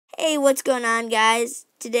Hey, what's going on, guys?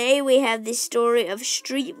 Today we have the story of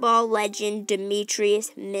street ball legend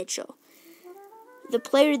Demetrius Mitchell. The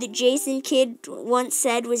player that Jason Kidd once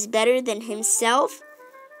said was better than himself,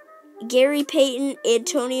 Gary Payton,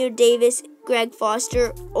 Antonio Davis, Greg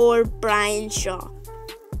Foster, or Brian Shaw.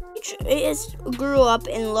 Demetrius grew up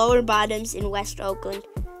in Lower Bottoms in West Oakland.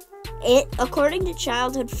 According to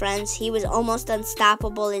childhood friends, he was almost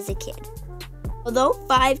unstoppable as a kid. Although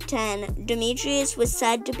 5'10", Demetrius was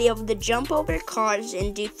said to be able to jump over cars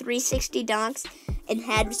and do 360 dunks and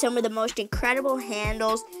had some of the most incredible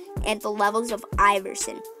handles at the levels of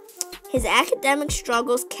Iverson. His academic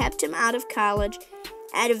struggles kept him out of college,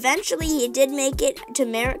 and eventually he did make it to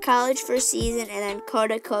Merritt College for a season and then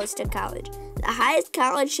Costa College. The highest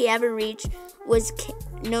college he ever reached was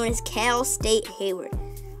known as Cal State Hayward,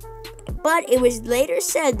 but it was later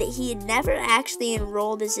said that he had never actually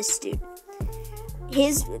enrolled as a student.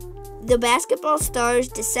 The basketball star's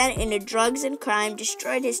descent into drugs and crime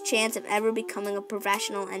destroyed his chance of ever becoming a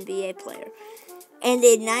professional NBA player. And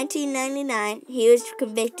in 1999, he was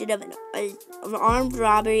convicted of an armed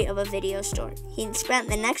robbery of a video store. He spent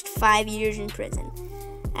the next 5 years in prison.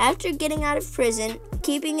 After getting out of prison,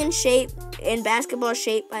 keeping in basketball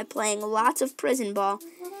shape by playing lots of prison ball,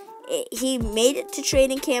 he made it to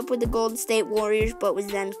training camp with the Golden State Warriors, but was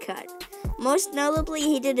then cut. Most notably,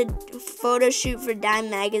 he did a photo shoot for Dime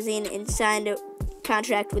magazine and signed a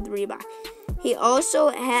contract with Reebok. He also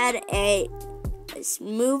had a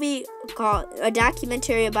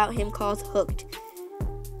documentary about him called Hooked,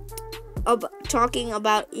 talking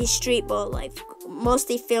about his street ball life,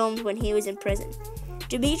 mostly filmed when he was in prison.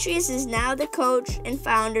 Demetrius is now the coach and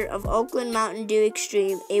founder of Oakland Mountain Dew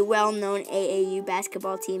Extreme, a well-known AAU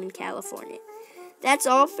basketball team in California. That's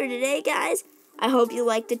all for today, guys. I hope you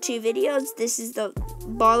liked the 2 videos. This is the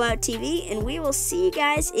Ball Out TV, and we will see you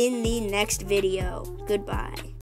guys in the next video. Goodbye.